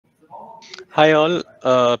Hi all,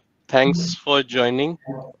 thanks for joining.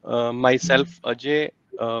 Myself Ajay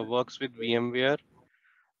works with VMware.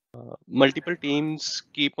 Multiple teams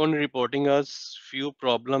keep on reporting us few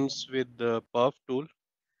problems with the Perf tool,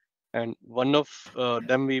 and one of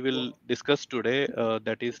them we will discuss today.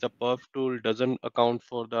 That is the Perf tool doesn't account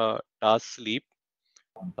for the task sleep.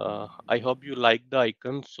 I hope you like the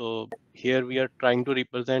icon. So here we are trying to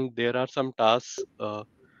represent there are some tasks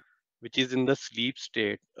which is in the sleep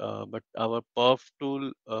state. But our perf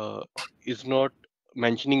tool is not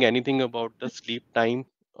mentioning anything about the sleep time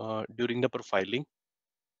during the profiling.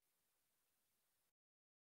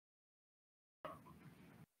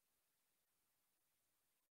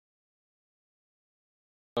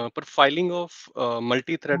 Profiling of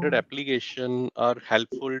multi-threaded application are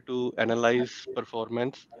helpful to analyze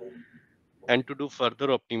performance and to do further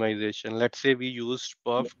optimization. Let's say we used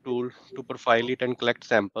perf tool to profile it and collect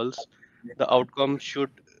samples. The outcome should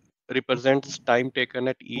represent time taken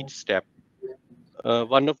at each step.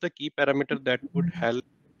 One of the key parameters that would help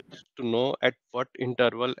to know at what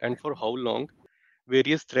interval and for how long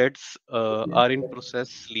various threads are in process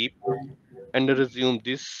sleep and resume.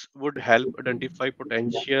 This would help identify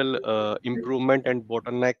potential improvement and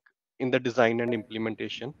bottleneck in the design and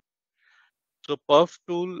implementation. So Perf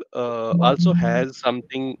tool also has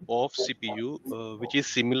something off CPU, which is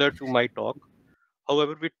similar to my talk.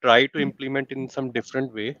 However, we try to implement in some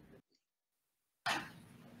different way.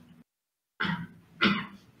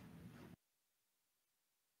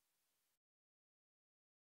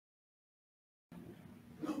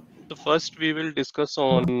 So first we will discuss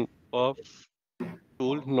on Perf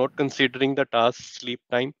tool, not considering the task sleep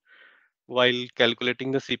time while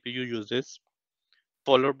calculating the CPU uses,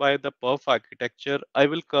 followed by the perf architecture. I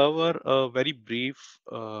will cover a very brief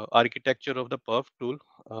architecture of the perf tool,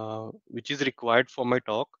 which is required for my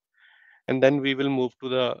talk, and then we will move to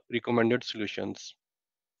the recommended solutions.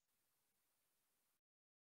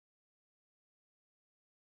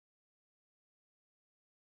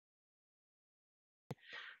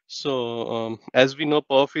 So, as we know,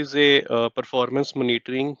 perf is a performance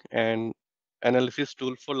monitoring and analysis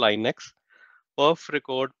tool for Linux.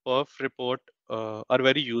 Perf-record, perf-report are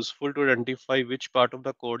very useful to identify which part of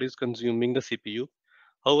the code is consuming the CPU.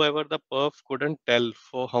 However, the perf couldn't tell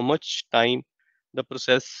for how much time the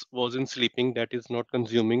process was in sleeping that is not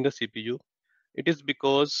consuming the CPU. It is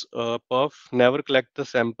because perf never collect the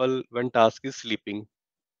sample when task is sleeping.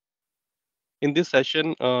 In this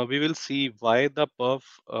session, we will see why the perf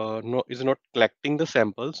is not collecting the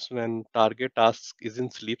samples when target task is in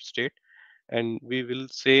sleep state. And we will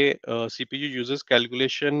say CPU uses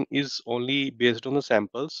calculation is only based on the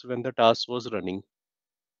samples when the task was running.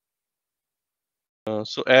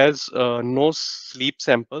 So as no sleep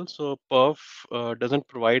sample, so Perf doesn't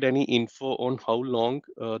provide any info on how long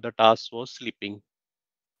the task was sleeping.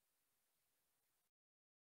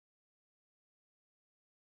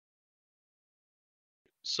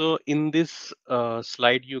 So in this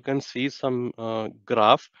slide, you can see some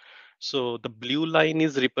graph. So the blue line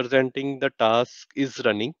is representing the task is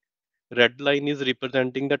running. Red line is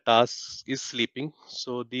representing the task is sleeping.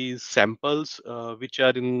 So these samples which are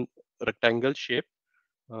in rectangle shape,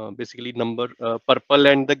 basically number purple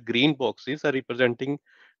and the green boxes are representing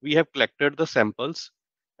we have collected the samples,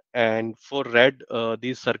 and for red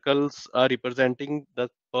these circles are representing the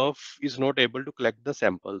perf is not able to collect the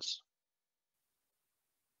samples.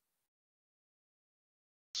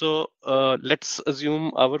 So let's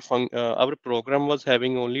assume our program was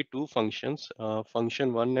having only two functions,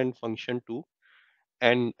 function 1 and function 2,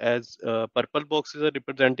 and as purple boxes are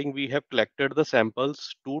representing we have collected the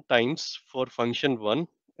samples two times for function 1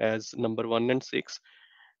 as number 1 and 6.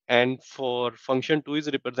 And for function 2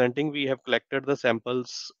 is representing, we have collected the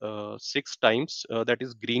samples six times. That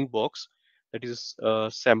is green box. That is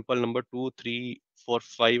sample number 2, 3, 4,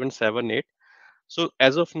 5, and 7, 8. So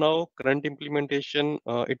as of now, current implementation,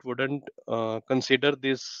 it wouldn't consider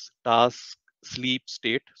this task sleep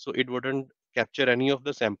state. So it wouldn't capture any of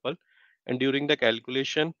the sample. And during the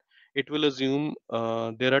calculation, it will assume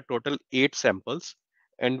there are total 8 samples.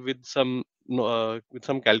 And with some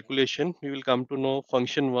calculation, we will come to know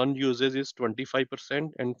function 1 usage is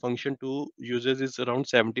 25% and function 2 usage is around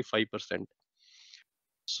 75%.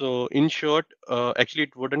 So in short, actually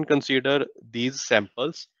it wouldn't consider these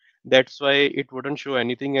samples. That's why it wouldn't show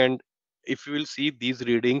anything. And if you will see these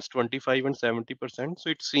readings 25 and 70%, so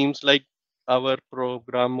it seems like our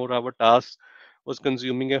program or our task was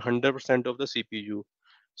consuming 100% of the CPU.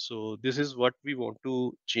 So this is what we want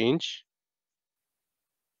to change.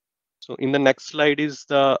 So in the next slide is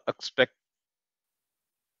the expect.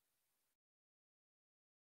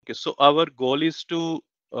 Okay, so our goal is to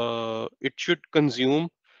it should consume,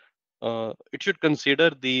 it should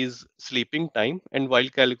consider these sleeping time, and while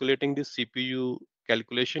calculating this CPU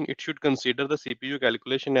calculation, it should consider the CPU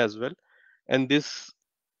calculation as well. And this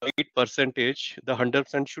 8%, the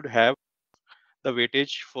 100% should have the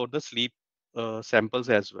weightage for the sleep samples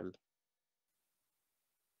as well.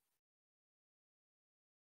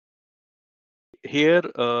 Here,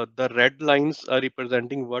 the red lines are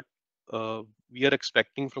representing what we are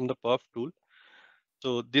expecting from the perf tool.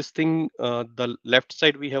 So this thing, the left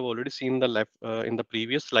side, we have already seen the left in the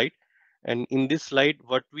previous slide. And in this slide,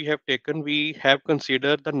 what we have taken, we have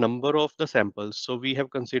considered the number of the samples. So we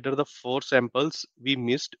have considered the 4 samples we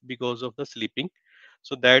missed because of the sleeping.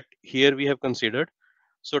 So that here we have considered.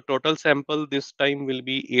 So total sample this time will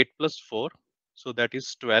be 8 plus 4. So that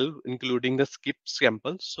is 12, including the skip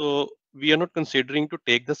sample. So we are not considering to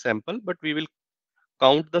take the sample, but we will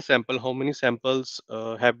count the sample, how many samples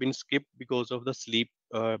have been skipped because of the sleep,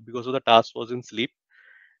 because of the task was in sleep.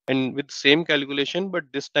 And with same calculation, but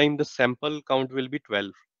this time the sample count will be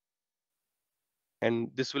 12. And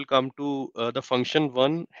this will come to the function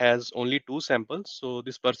one has only 2 samples. So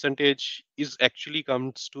this percentage is actually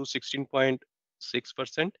comes to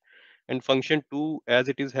 16.6%. And function two, as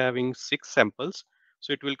it is having 6 samples,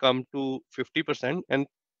 so it will come to 50%. And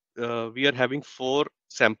we are having 4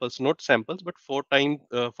 samples, not samples, but 4 times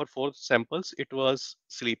for 4 samples, it was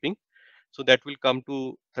sleeping. So that will come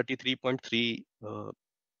to 33.3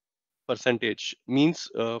 percentage. Means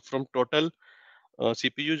from total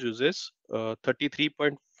CPU uses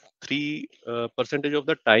 33.3 percentage of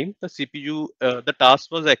the time, the CPU, the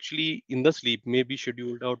task was actually in the sleep, maybe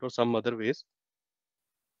scheduled out or some other ways.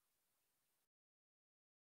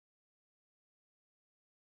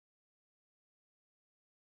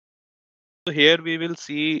 So here we will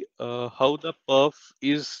see how the perf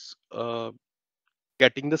is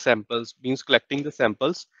getting the samples, means collecting the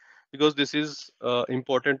samples, because this is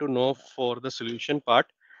important to know for the solution part.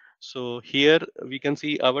 So here we can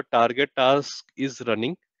see our target task is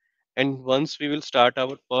running. And once we will start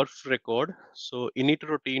our perf record, so init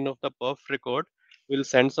routine of the perf record will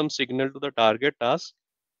send some signal to the target task.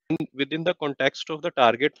 And within the context of the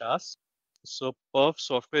target task, so perf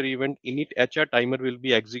software event init HR timer will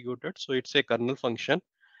be executed. So it's a kernel function,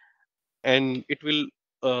 and it will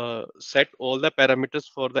set all the parameters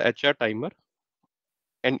for the HR timer.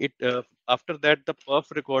 And it after that, the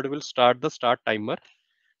perf record will start the start timer.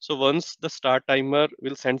 So once the start timer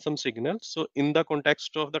will send some signal, so in the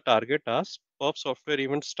context of the target task, perf software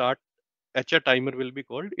event start HR timer will be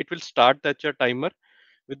called. It will start the HR timer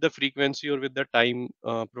with the frequency or with the time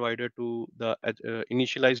provided to the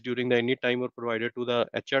initialized during the any time or provided to the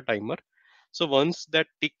HR timer. So once that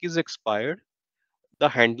tick is expired, the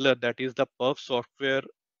handler, that is the perf software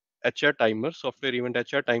HR timer, software event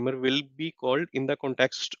HR timer, will be called in the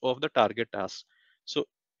context of the target task. So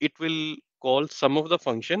it will call some of the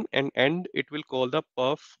function, and it will call the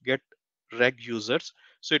perf get reg users.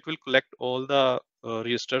 So it will collect all the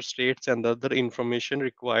register states and the other information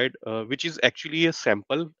required, which is actually a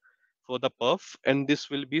sample for the perf, and this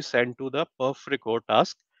will be sent to the perf record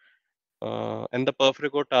task. And the perf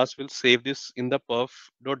record task will save this in the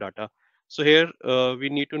perf.data. So here we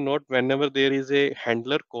need to note whenever there is a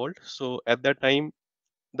handler called, so at that time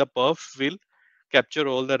the perf will capture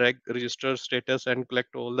all the register status and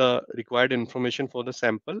collect all the required information for the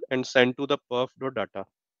sample and send to the perf.data.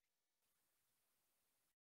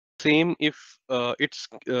 Same if it's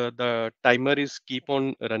the timer is keep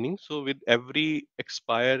on running. So with every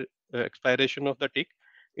expiration of the tick,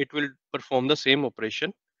 it will perform the same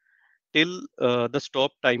operation till the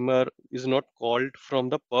stop timer is not called from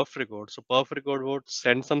the perf record. So perf record would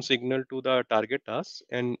send some signal to the target task,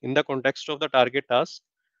 and in the context of the target task,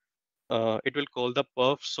 it will call the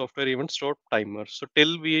perf software event stop timer. So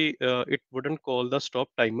till we it wouldn't call the stop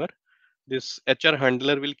timer, this HR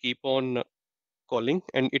handler will keep on calling,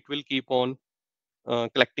 and it will keep on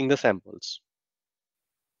collecting the samples.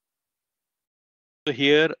 So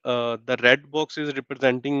here the red box is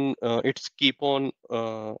representing it's keep on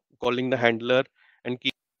calling the handler and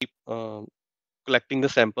keep uh, collecting the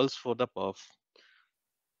samples for the perf.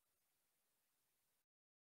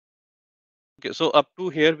 Okay, so up to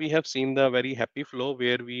here we have seen the very happy flow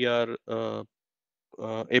where we are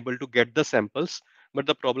able to get the samples, but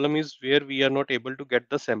the problem is where we are not able to get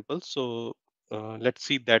the samples. So let's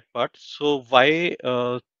see that part. So why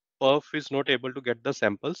perf is not able to get the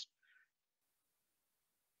samples?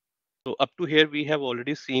 So up to here we have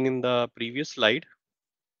already seen in the previous slide.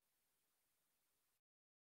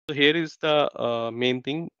 So here is the main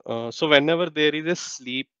thing. So whenever there is a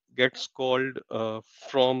sleep gets called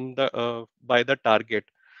from the by the target.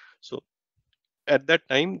 So At that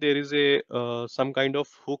time, there is a some kind of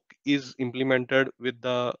hook is implemented with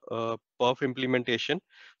the perf implementation.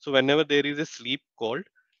 So whenever there is a sleep called,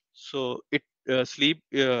 so it sleep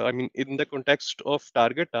I mean in the context of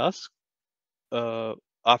target task, uh,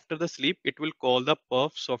 after the sleep it will call the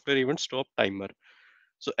perf software event stop timer.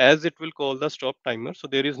 So as it will call the stop timer, so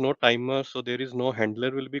there is no timer, so there is no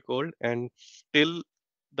handler will be called, and still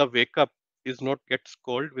the wake up is not gets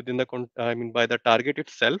called within the I mean by the target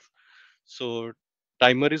itself. So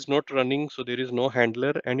timer is not running, so there is no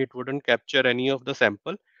handler, and it wouldn't capture any of the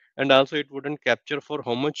sample, and also it wouldn't capture for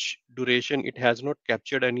how much duration. It has not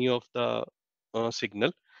captured any of the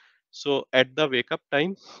signal. So at the wake up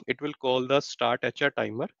time, it will call the start HR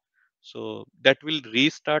timer. So that will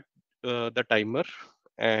restart the timer,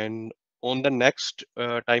 and on the next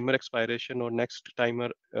timer expiration or next timer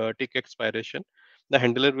tick expiration, the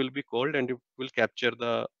handler will be called and it will capture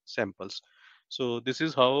the samples. So this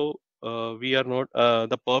is how we are not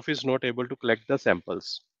the perf is not able to collect the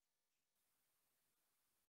samples.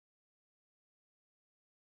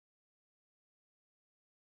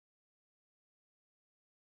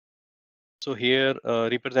 So here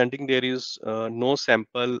representing there is no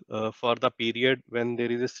sample for the period when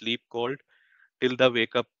there is a sleep called till the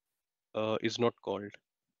wake up is not called.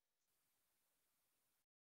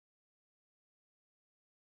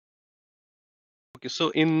 Okay, so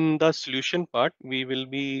in the solution part, we will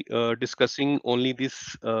be discussing only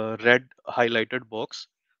this red highlighted box.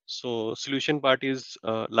 So solution part is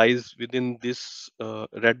lies within this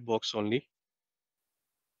red box only.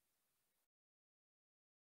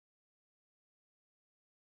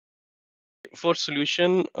 For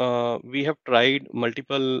solution, we have tried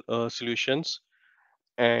multiple solutions,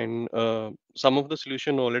 and some of the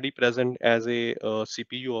solution already present as a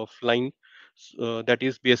CPU offline that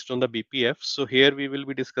is based on the BPF. So here we will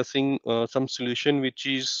be discussing some solution which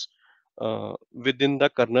is within the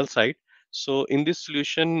kernel side. So in this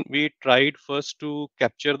solution, we tried first to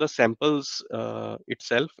capture the samples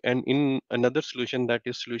itself, and in another solution, that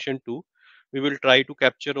is solution 2, we will try to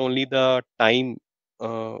capture only the time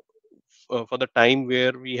for the time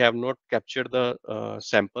where we have not captured the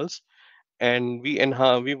samples, and we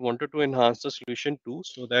wanted to enhance the solution too,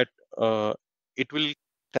 so that it will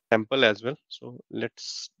sample as well. So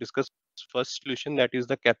let's discuss first solution, that is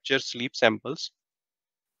the capture sleep samples.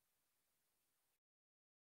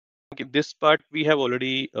 Okay, this part we have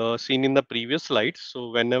already seen in the previous slides.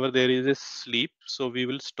 So whenever there is a sleep, so we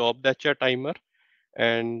will stop the HR timer,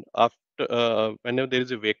 and after whenever there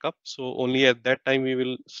is a wake up, so only at that time we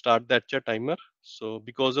will start the HR timer. So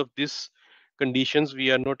because of this conditions,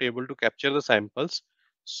 we are not able to capture the samples.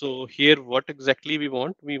 So here what exactly we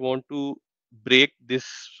want to break this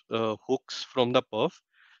hooks from the perf,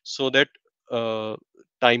 so that uh,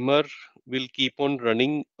 timer will keep on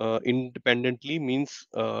running independently, means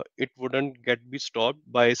it wouldn't get be stopped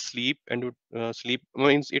by sleep, and sleep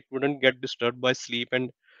means it wouldn't get disturbed by sleep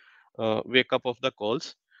and wake up of the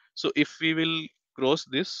calls. So if we will cross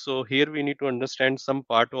this, so here we need to understand some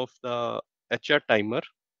part of the HR timer.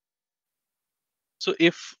 So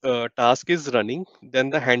if task is running, then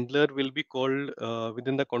the handler will be called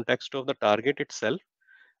within the context of the target itself.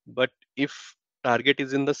 But if target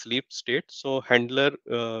is in the sleep state, so handler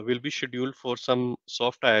will be scheduled for some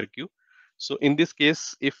soft IRQ. So in this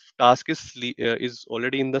case, if task is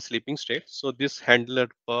already in the sleeping state, so this handler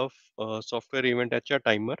perf software event HR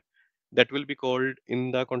timer, that will be called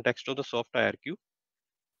in the context of the soft IRQ,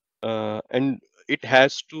 and it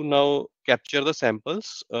has to now capture the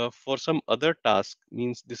samples for some other task.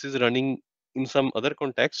 Means this is running in some other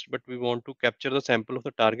context, but we want to capture the sample of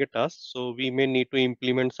the target task, so we may need to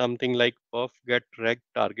implement something like perf get reg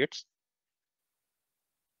targets.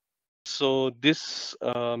 So this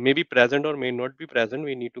may be present or may not be present,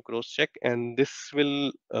 we need to cross check, and this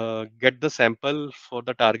will get the sample for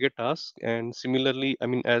the target task. And similarly, I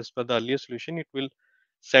mean, as per the earlier solution, it will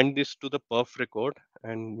send this to the perf record,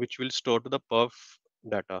 and which will store to the perf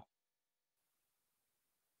data.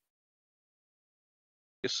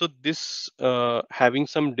 So this having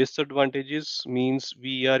some disadvantages, means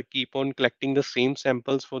we are keep on collecting the same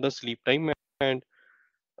samples for the sleep time, and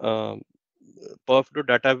um,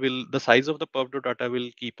 data will the size of the data will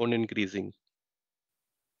keep on increasing.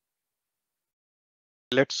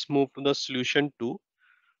 Let's move to the solution 2.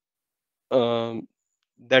 Um,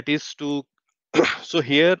 that is to so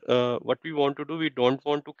here what we want to do, we don't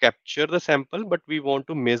want to capture the sample, but we want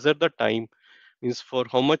to measure the time, means for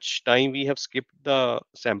how much time we have skipped the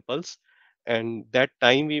samples, and that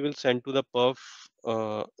time we will send to the perf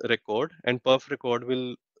record, and perf record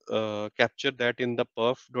will capture that in the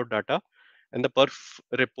perf.data, and the perf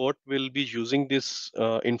report will be using this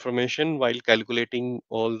information while calculating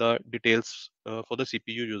all the details for the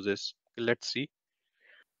CPU uses. Let's see.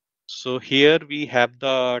 So here we have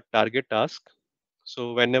the target task.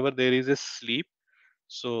 So whenever there is a sleep,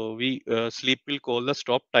 so we sleep will call the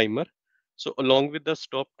stop timer. So along with the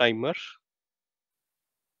stop timer,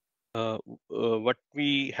 what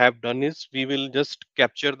we have done is we will just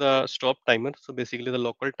capture the stop timer. So basically the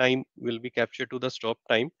local time will be captured to the stop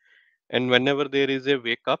time. And whenever there is a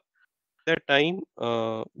wake up, that time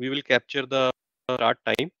we will capture the start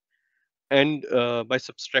time. And by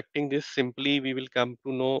subtracting this, simply we will come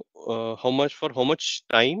to know how much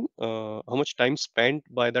time spent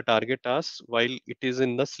by the target task while it is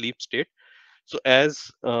in the sleep state. So as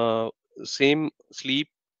same sleep,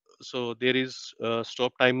 so there is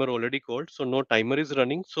stop timer already called. So no timer is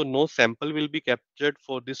running. So no sample will be captured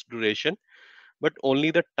for this duration, but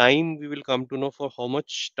only the time we will come to know for how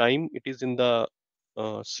much time it is in the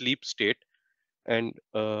sleep state and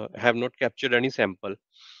have not captured any sample.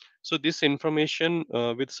 So this information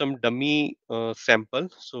with some dummy sample,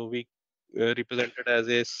 so we represented as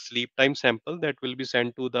a sleep time sample that will be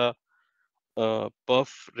sent to the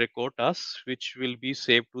perf record task, which will be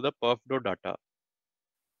saved to the perf.data.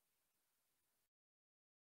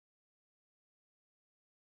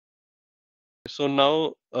 So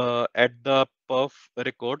now at the perf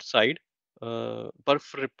report side, so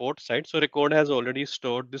record has already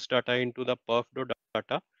stored this data into the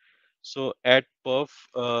perf.data. So at perf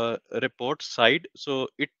report side, so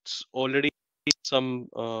it's already some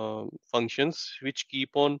functions which keep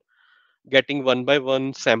on getting one by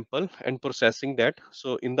one sample and processing that.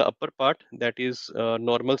 So in the upper part, that is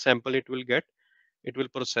normal sample it will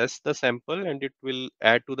process the sample and it will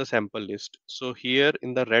add to the sample list. So here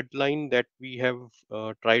in the red line that we have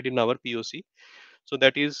tried in our POC, so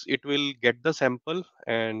that is it will get the sample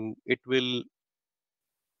and it will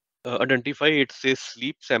identify it's a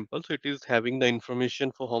sleep sample. So it is having the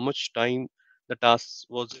information for how much time the task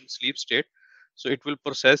was in sleep state. So it will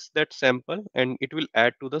process that sample and it will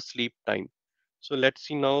add to the sleep time. So let's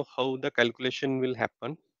see now how the calculation will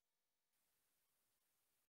happen.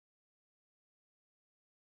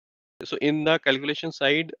 So in the calculation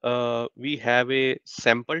side, we have a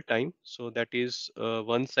sample time. So that is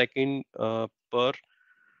 1 second per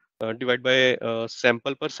divide by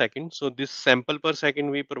sample per second. So this sample per second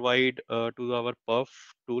we provide to our perf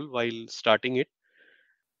tool while starting it,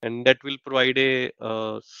 and that will provide a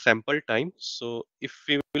sample time. So if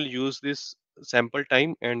we will use this sample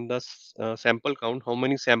time and the sample count, how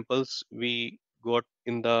many samples we got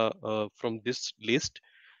in the from this list,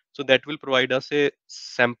 so that will provide us a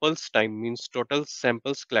samples time, means total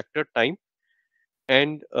samples collected time.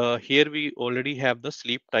 And here we already have the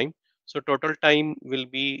sleep time. So total time will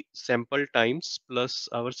be sample times plus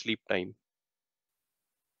our sleep time.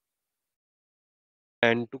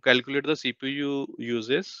 And to calculate the CPU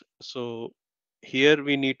uses, so here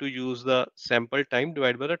we need to use the sample time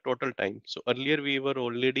divided by the total time. So earlier we were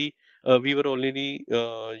already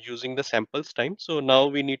using the samples time. So now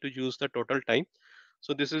we need to use the total time.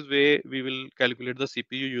 So this is where we will calculate the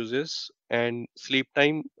CPU uses, and sleep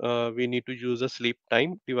time we need to use the sleep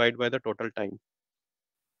time divided by the total time.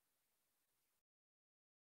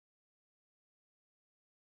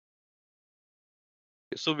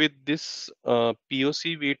 So with this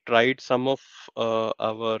POC, we tried some of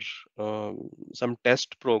our some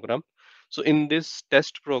test program. So in this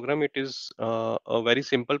test program, it is a very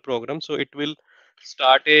simple program. So it will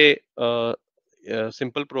start a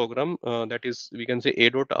simple program that is, we can say, a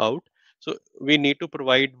dot out. So we need to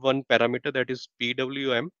provide one parameter, that is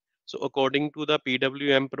PWM. So according to the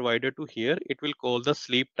PWM provided to here, it will call the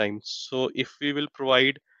sleep time. So if we will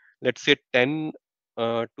provide, let's say, 10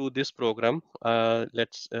 to this program.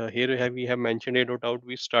 Let's here we have mentioned a dot out.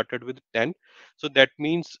 We started with 10, so that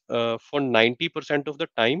means for 90% of the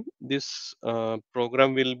time, this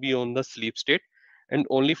program will be on the sleep state, and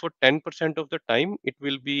only for 10% of the time it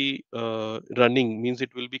will be running. Means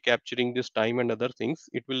it will be capturing this time and other things.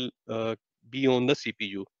 It will be on the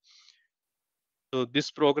CPU. So this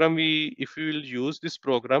program, if we will use this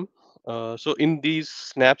program, so in these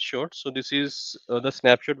snapshots, so this is the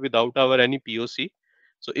snapshot without our any POC.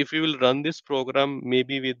 So if we will run this program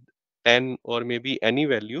maybe with 10 or maybe any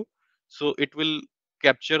value, so it will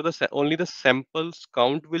capture only the samples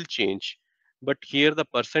count will change. But here the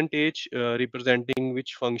percentage representing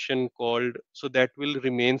which function called, so that will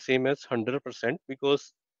remain same as 100%,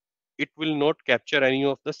 because it will not capture any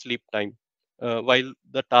of the sleep time while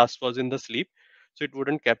the task was in the sleep. So it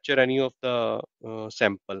wouldn't capture any of the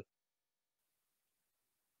sample.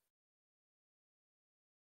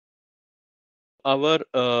 Our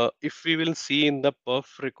if we will see in the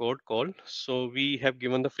perf record call, so we have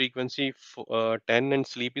given the frequency 10 and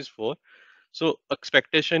sleep is 4. So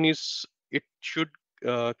expectation is it should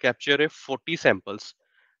capture a 40 samples,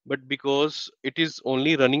 but because it is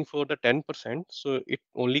only running for the 10%, so it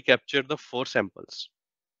only captured the 4 samples.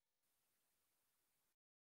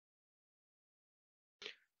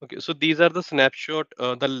 Okay, so these are the snapshot.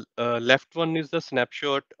 The left one is the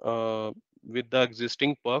snapshot with the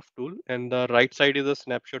existing perf tool, and the right side is a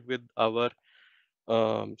snapshot with our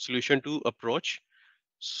solution to approach.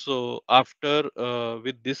 So after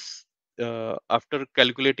with this, after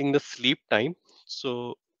calculating the sleep time,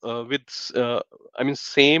 so I mean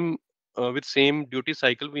same with same duty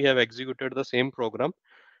cycle, we have executed the same program.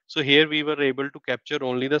 So here we were able to capture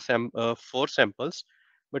only the 4 samples,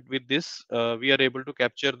 but with this we are able to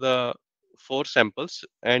capture the 4 samples,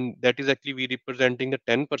 and that is actually we representing the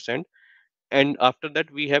 10%. And after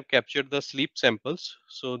that we have captured the sleep samples,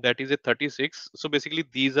 so that is a 36. So basically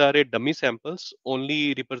these are a dummy samples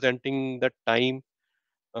only representing the time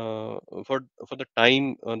uh, for the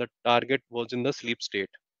time the target was in the sleep state.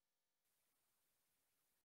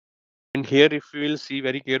 And here if we will see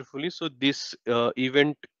very carefully, so this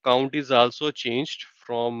event count is also changed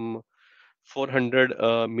from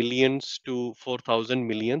 400 millions to 4000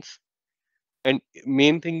 millions. And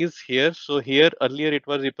main thing is here, so here earlier it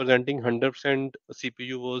was representing 100%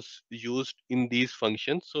 CPU was used in these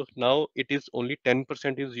functions. So now it is only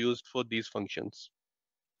 10% is used for these functions.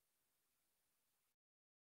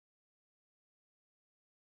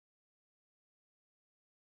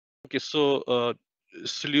 Okay, so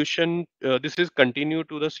solution, this is continue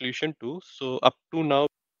to the solution two. So up to now,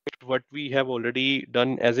 what we have already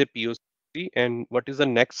done as a POC and what is the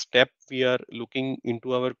next step we are looking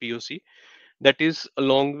into our POC. That is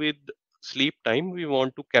along with sleep time, we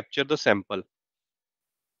want to capture the sample.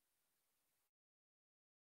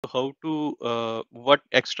 How to what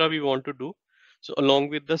extra we want to do. So along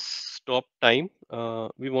with the stop time,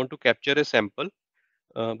 we want to capture a sample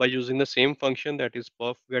by using the same function, that is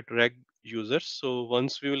perf get reg users. So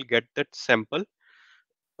once we will get that sample,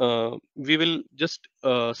 we will just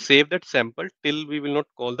save that sample till we will not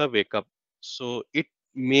call the wake up. So it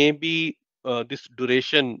may be this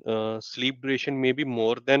duration, sleep duration may be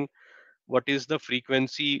more than what is the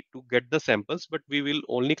frequency to get the samples, but we will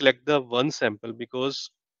only collect the one sample, because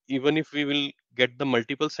even if we will get the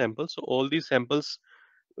multiple samples, so all these samples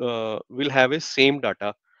will have a same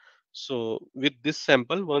data. So with this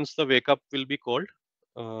sample, once the wake up will be called,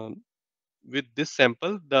 um, with this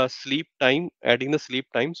sample, the sleep time, adding the sleep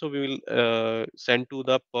time, so we will send to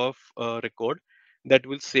the perf record that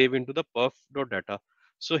will save into the perf.data.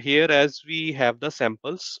 So here, as we have the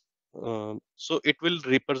samples, so it will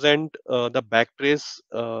represent the backtrace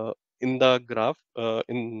in the graph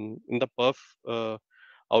in the perf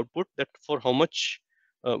output, that for how much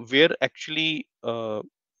where actually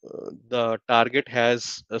the target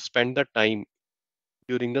has spent the time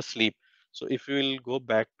during the sleep. So if we will go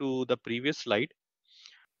back to the previous slide,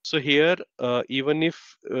 so here even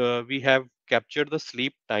if we have captured the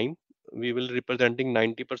sleep time, we will representing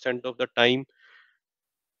 90% of the time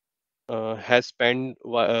has spent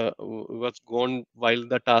was gone while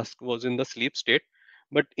the task was in the sleep state.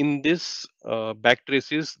 But in this back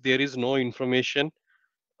traces, there is no information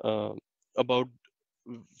uh, about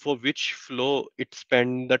for which flow it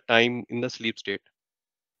spent the time in the sleep state.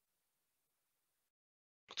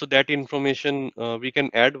 So that information we can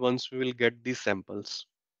add once we will get these samples.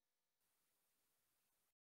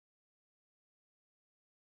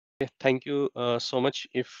 Okay, thank you so much.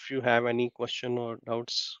 If you have any question or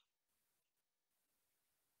doubts.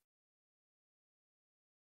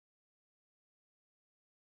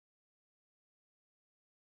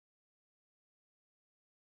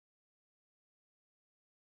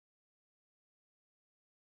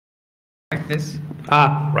 Like this?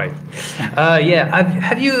 Ah, right. Yeah,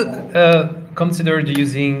 have you considered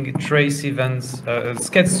using trace events,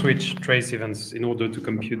 sketch switch trace events in order to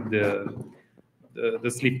compute the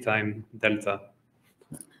sleep time delta?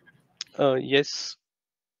 Yes.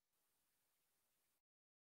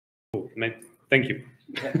 Oh, thank you.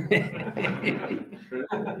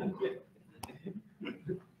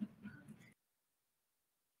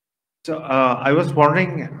 So I was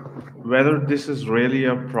wondering whether this is really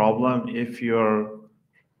a problem if you're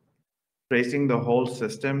tracing the whole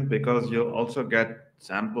system, because you'll also get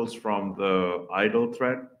samples from the idle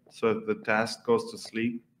thread. So if the task goes to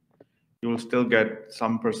sleep, you'll still get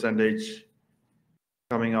some percentage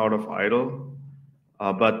coming out of idle.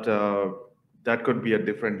 But that could be a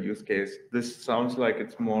different use case. This sounds like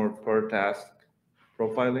it's more per task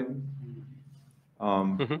profiling.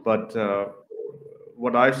 Mhm. But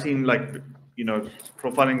what I've seen, like,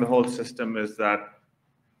 profiling the whole system, is that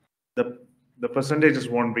the percentages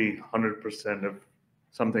won't be 100% if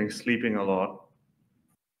something's sleeping a lot.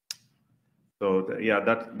 So yeah,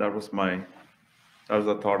 that was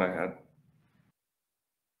the thought I had.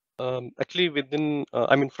 Actually,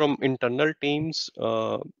 I mean, from internal teams,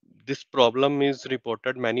 this problem is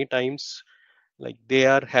reported many times. Like they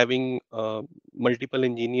are having multiple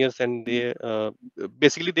engineers, and they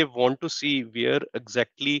basically they want to see where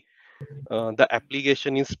exactly the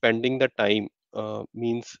application is spending the time.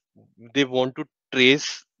 Means they want to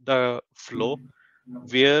trace the flow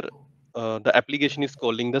where the application is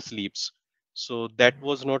calling the sleeps. So that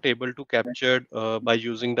was not able to capture by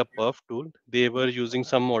using the perf tool. They were using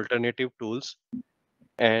some alternative tools.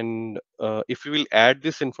 And if you will add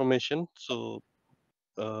this information, so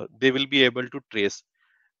they will be able to trace.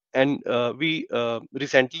 And we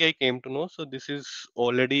recently I came to know, so this is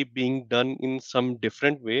already being done in some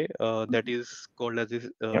different way, that is called as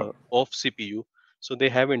Yep. off CPU. So they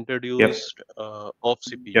have Yep. introduced off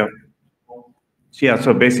CPU. Yep. Yeah,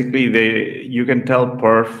 so basically you can tell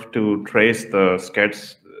perf to trace the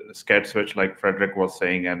SCAD switch, like Frederick was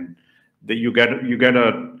saying, and you get a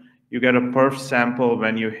perf sample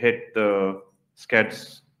when you hit the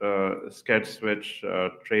SCAD switch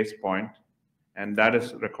trace point, and that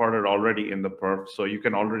is recorded already in the perf. So you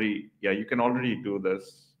can already do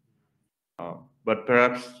this, but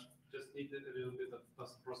perhaps Just need a little bit of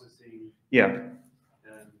post processing. yeah.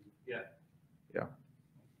 And yeah. Yeah.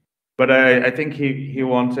 But I think he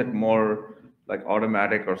wants it more like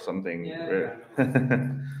automatic or something. Yeah.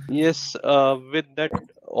 Yes, with that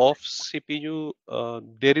off CPU,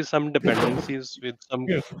 there is some dependencies with some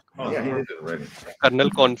Yeah, he did it already. kernel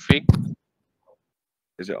config.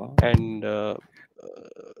 Is it on? And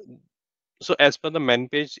so as per the man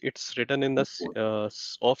page, it's written in the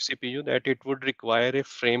off CPU that it would require a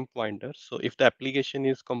frame pointer. So if the application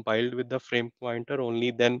is compiled with the frame pointer, only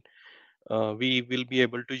then we will be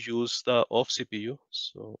able to use the off CPU.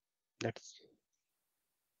 So that's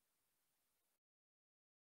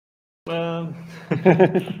Um,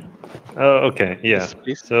 okay, yeah. yes,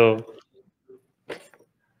 please. So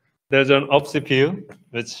there's an off CPU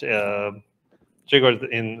which triggered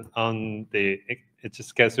in on the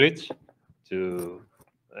SCAD switch to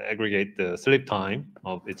aggregate the sleep time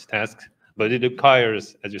of its task, but it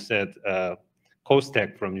requires, as you said, code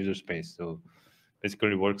stack from user space. So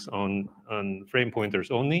basically works on frame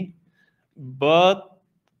pointers only. But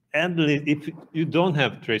at least if you don't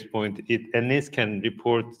have trace point, it at least can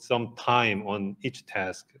report some time on each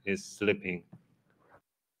task is sleeping.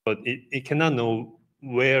 But it cannot know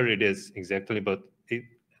where it is exactly, but it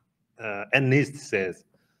at least says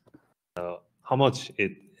how much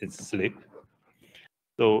it's sleep.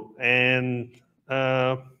 So, and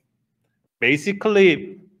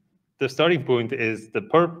basically the starting point is the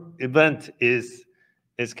per event is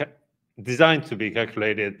designed to be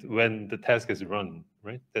calculated when the task is run,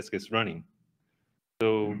 right? Task is running.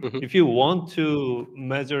 So if you want to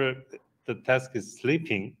measure the task is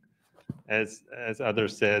sleeping, as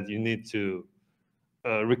others said, you need to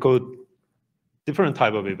record different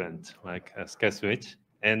type of event, like a SCAD switch.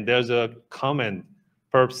 And there's a command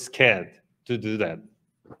perf-scad to do that.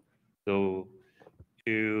 So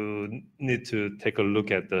you need to take a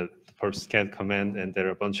look at the perf-scad command, and there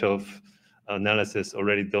are a bunch of analysis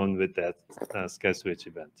already done with that SCAD switch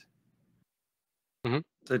event.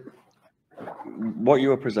 So what you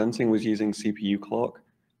were presenting was using CPU clock,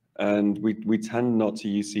 and we tend not to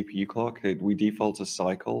use CPU clock. We default to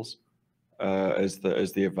cycles as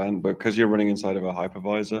the event, but because you're running inside of a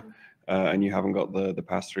hypervisor and you haven't got the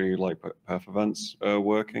pass-through like perf events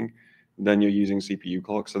working, then you're using CPU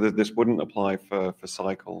clock. So this wouldn't apply for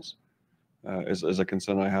cycles, is a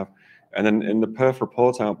concern I have. And then in the perf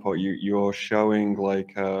report output, you're showing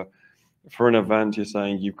like for an event, you're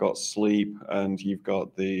saying you've got sleep and you've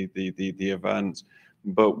got the event,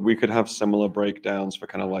 but we could have similar breakdowns for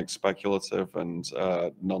kind of like speculative and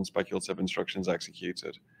non-speculative instructions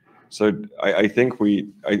executed. So I think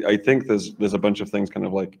there's a bunch of things kind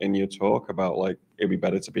of like in your talk about like it'd be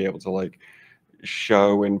better to be able to like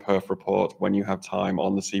show in perf report when you have time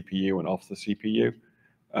on the CPU and off the CPU.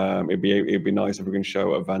 It'd be nice if we can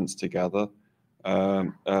show events together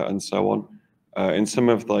and so on. In some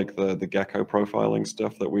of like the gecko profiling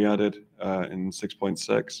stuff that we added in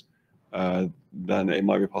 6.6, then it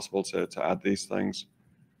might be possible to add these things.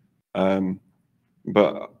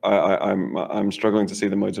 But I'm struggling to see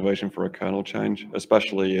the motivation for a kernel change,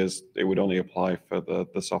 especially as it would only apply for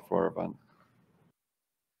the software event.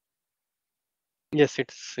 Yes,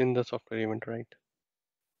 it's in the software event, right?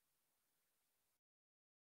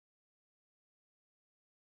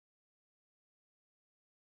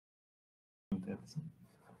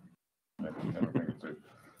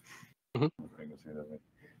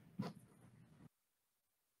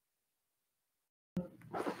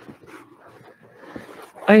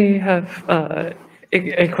 I have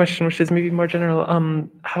a question which is maybe more general.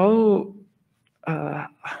 How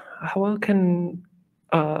well can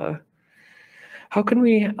how can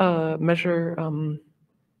we measure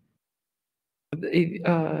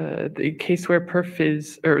the case where perf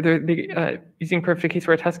is, or the using perf, the case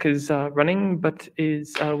where a task is running but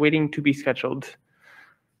is waiting to be scheduled?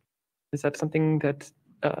 Is that something that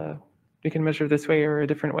we can measure this way or a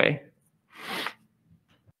different way?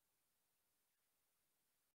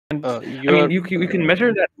 And I mean, you can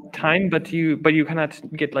measure that time, but you cannot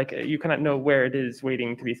get like you cannot know where it is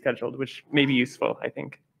waiting to be scheduled, which may be useful, I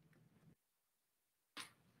think.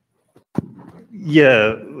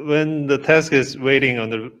 Yeah, when the task is waiting on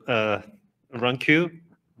the run queue,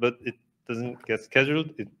 but it doesn't get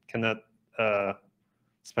scheduled, it cannot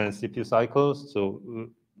span CPU cycles. So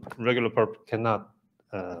regular perf cannot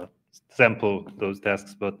sample those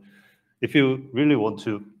tasks. But if you really want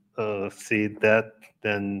to see that,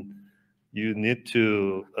 then you need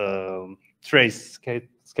to trace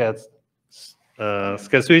scat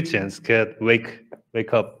switch and scat wake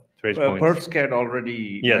up trace points. Perf-scat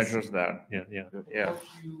already measures that. Yeah.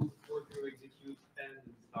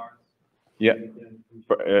 Yeah,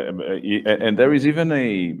 and there is even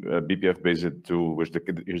a BPF-based tool, which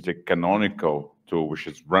is the canonical tool, which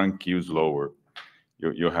is run queues lower.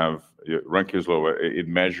 You have run queues lower. It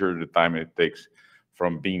measures the time it takes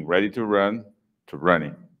from being ready to run to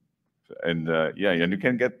running, and yeah, and you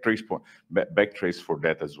can get trace point backtrace for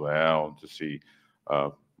that as well to see.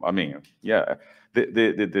 I mean, yeah,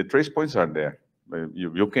 the trace points are there.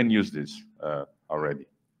 You can use this already.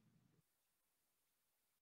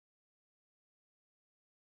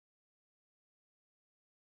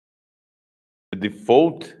 The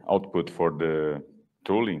default output for the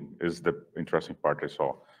tooling is the interesting part I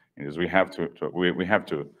saw. Is we have to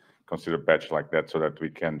consider patch like that so that we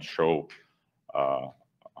can show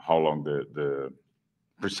how long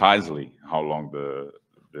precisely how long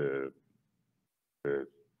the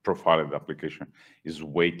profiled application is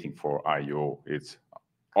waiting for I/O. It's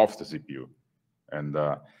off the CPU, and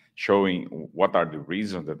showing what are the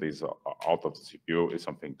reasons that is out of the CPU is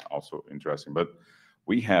something also interesting. But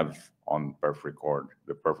we have on Perf-record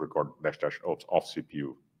the Perf-record -- off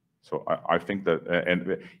CPU. So I think that,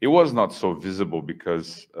 and it was not so visible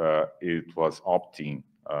because it was opting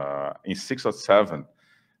in 6 or 7.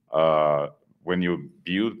 When you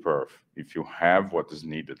build Perf, if you have what is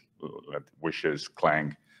needed, which is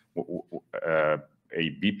Clang, a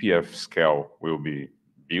BPF scale will be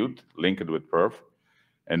built, linked with Perf,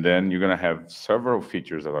 and then you're going to have several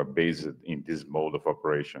features that are based in this mode of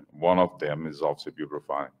operation. One of them is off CPU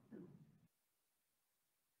profiling.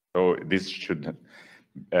 So this should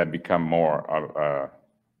become more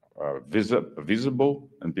visible,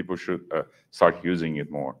 and people should start using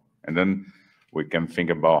it more. And then we can think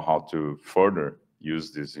about how to further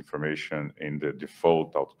use this information in the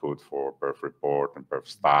default output for perf report and perf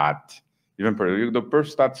stat. Even the perf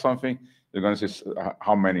stat something, you're going to see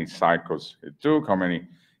how many cycles it took, how many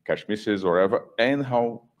cache misses or whatever, and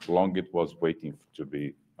how long it was waiting to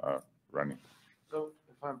be running. So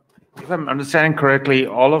if I'm understanding correctly,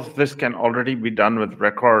 all of this can already be done with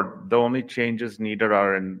record. The only changes needed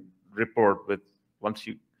are in report with once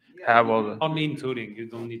you have all the... Only in tooling, you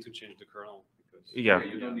don't need to change the kernel. Yeah.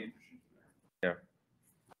 You don't need to. Yeah.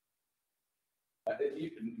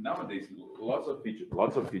 Nowadays, lots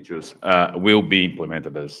of features will be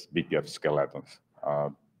implemented as BPF skeletons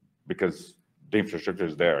because the infrastructure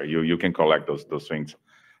is there. You can collect those things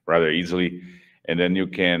rather easily, and then you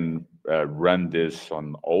can run this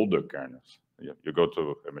on older kernels. You go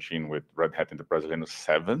to a machine with Red Hat Enterprise Linux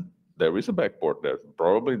 7. There is a backport there.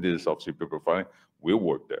 Probably this off CPU profiling will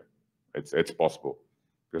work there. It's possible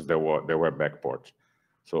because there were backports.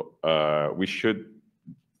 So we should,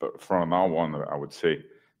 from now on, I would say,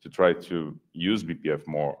 to try to use BPF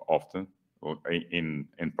more often in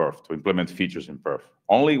Perf, to implement features in Perf.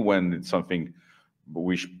 Only when it's something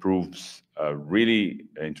which proves really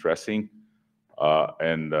interesting,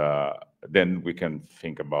 and then we can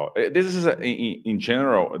think about this. Is in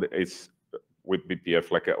general, it's with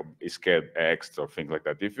BPF like a SCAD X or things like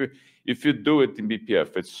that. If you do it in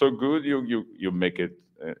BPF, it's so good you make it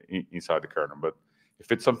inside the kernel. But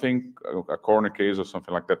if it's something, a corner case or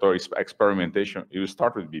something like that, or it's experimentation, you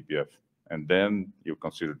start with BPF, and then you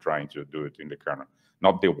consider trying to do it in the kernel,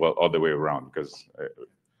 not the other way around, because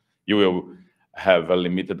you will have a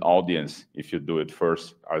limited audience if you do it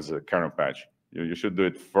first as a kernel patch. You should do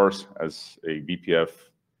it first as a BPF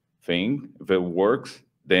thing. If it works,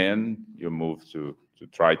 then you move to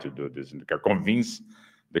try to do this and convince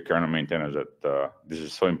the kernel maintainers that this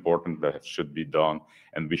is so important that it should be done,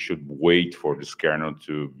 and we should wait for this kernel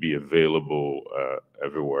to be available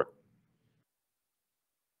everywhere.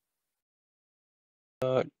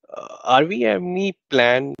 Are we any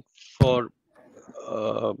plan for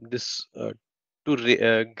this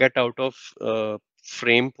to get out of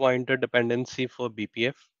frame pointer dependency for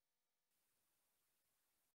BPF?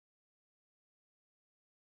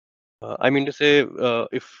 I mean to say,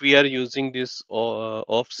 if we are using this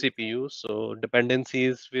off CPU, so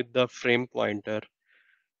dependencies with the frame pointer.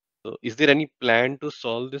 So is there any plan to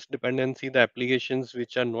solve this dependency, the applications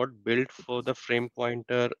which are not built for the frame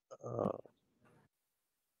pointer?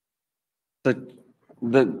 So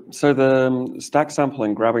the stack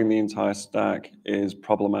sampling, grabbing the entire stack, is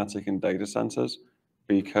problematic in data centers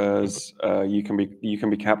because you can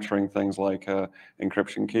be capturing things like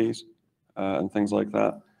encryption keys and things like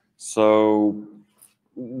that. So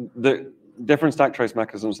the different stack trace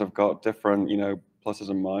mechanisms have got different, pluses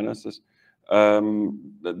and minuses.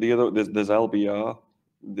 There's LBR,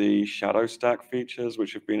 the shadow stack features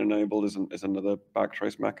which have been enabled is another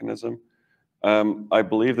backtrace mechanism. I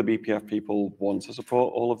believe the BPF people want to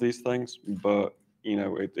support all of these things, but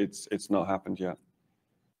it's not happened yet.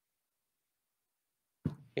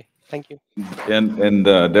 Okay, thank you. And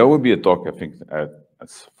there will be a talk, I think, at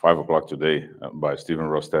 5 o'clock today by Stephen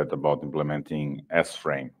Rosted about implementing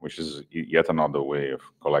S-frame, which is yet another way of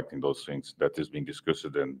collecting those things that is being discussed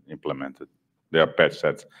and implemented. There are patch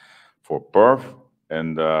sets for Perf,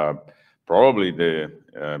 and probably the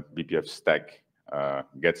BPF stack,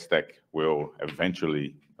 get stack will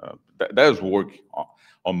eventually, there's work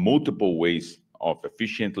on multiple ways of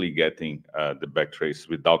efficiently getting the backtrace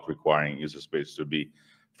without requiring user space to be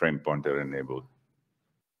frame pointer enabled.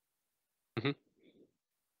 Mm-hmm.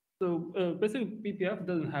 So basically, BPF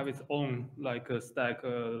doesn't have its own like a stack,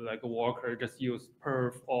 like a worker. Just use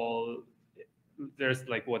Perf, or there's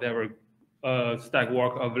like whatever stack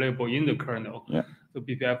worker available in the kernel. Yeah. So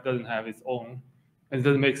BPF doesn't have its own. It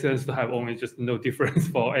doesn't make sense to have only just no difference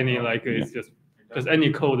for any it's just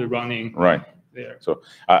any code running right there. So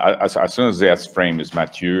as soon as the S-frame is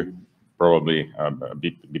mature, probably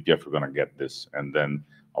BPF are going to get this, and then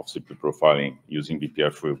of CPU profiling using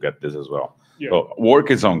BPF will get this as well. Yeah. So work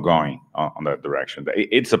is ongoing on that direction.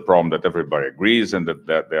 It's a problem that everybody agrees, and that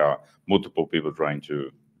there are multiple people trying to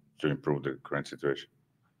improve the current situation.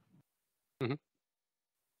 Mm-hmm.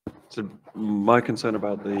 So my concern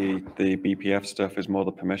about the BPF stuff is more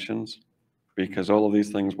the permissions, because all of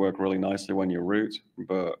these things work really nicely when you root,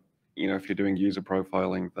 but if you're doing user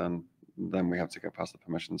profiling, then we have to get past the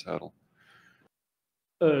permissions hurdle.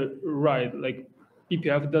 Right, like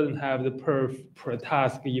BPF doesn't have the perf per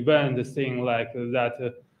task event thing like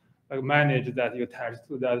that, like manage that you attach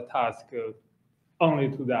to that task only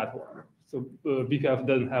to that one. So BPF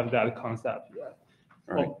doesn't have that concept yet.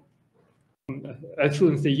 Right. Well, I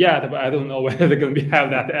shouldn't say yet, but I don't know whether they're going to have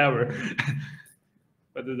that ever.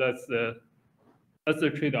 But that's the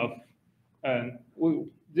trade-off, and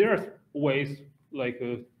there are ways like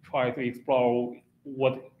try to explore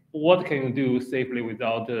what can you do safely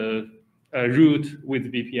without a root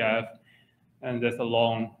with BPF, and that's a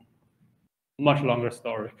much longer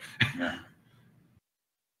story. Yeah.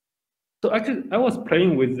 So actually, I was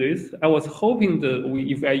playing with this. I was hoping that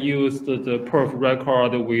if I used the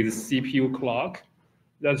Perf-record with CPU clock,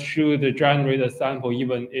 that should generate a sample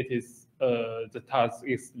even if the task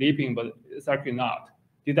is sleeping, but it's actually not.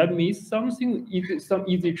 Did I miss something? Some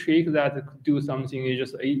easy trick that could do something? Is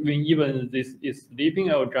just even this is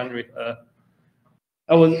sleeping, I will generate a.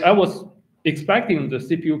 I was expecting the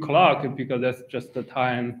CPU clock because that's just the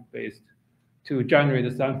time based to generate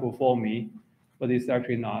a sample for me, but it's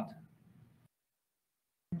actually not.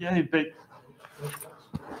 Yeah, but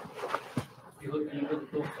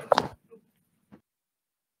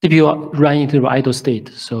CPU run into idle state,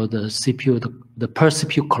 so the CPU, the per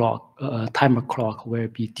CPU clock, timer clock will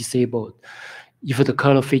be disabled if the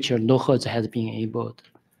kernel feature no hertz has been enabled.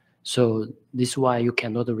 So this is why you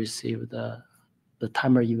cannot receive the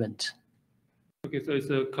timer event. Okay, so it's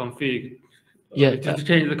a config. Yeah, to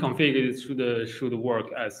change the config, it should work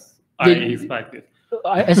as I expected.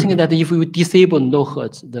 I think that if we disable no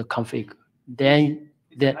hertz the config, then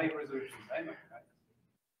high resolution timer,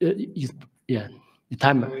 right? Yeah, the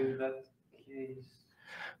timer. So in that case,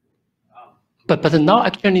 but now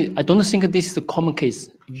actually I don't think this is a common case.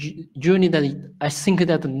 Usually that I think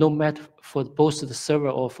that no matter for both the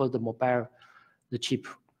server or for the mobile, the chip,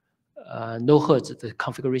 no hertz the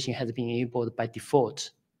configuration has been enabled by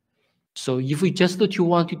default. So if we just to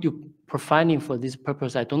want to do profiling for this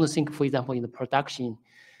purpose, I don't think, for example, in the production,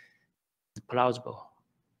 it's plausible.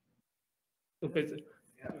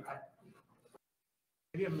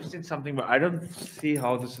 Maybe I'm missing something, but I don't see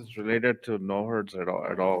how this is related to no-hertz at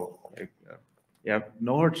all. Like, yeah,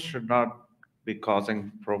 no-hertz should not be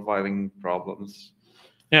causing profiling problems.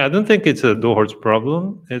 Yeah, I don't think it's a no-hertz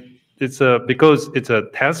problem. It's because it's a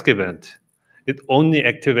task event. It only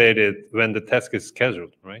activated when the task is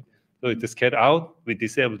scheduled, right? So it is scheduled out, we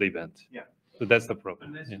disable the event. Yeah. So that's the problem.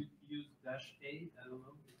 Unless Yeah. you use -A, I don't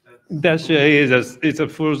know. If Dash that's... A is it's a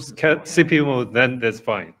full CPU mode, then that's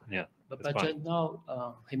fine. Yeah. But That's fine. just now,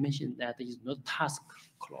 he mentioned that there is no task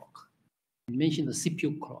clock. He mentioned the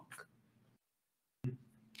CPU clock.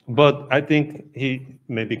 But I think he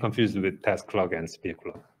may be confused with task clock and CPU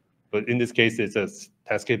clock. But in this case, it's a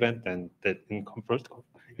task event, and that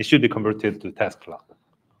it should be converted to task clock.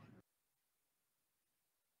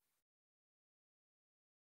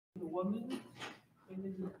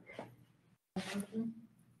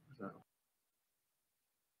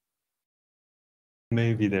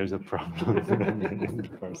 Maybe there's a problem. We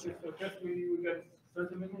got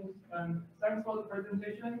 30 minutes, and thanks for the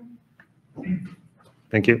presentation.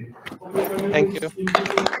 Thank you. Thank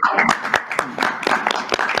you.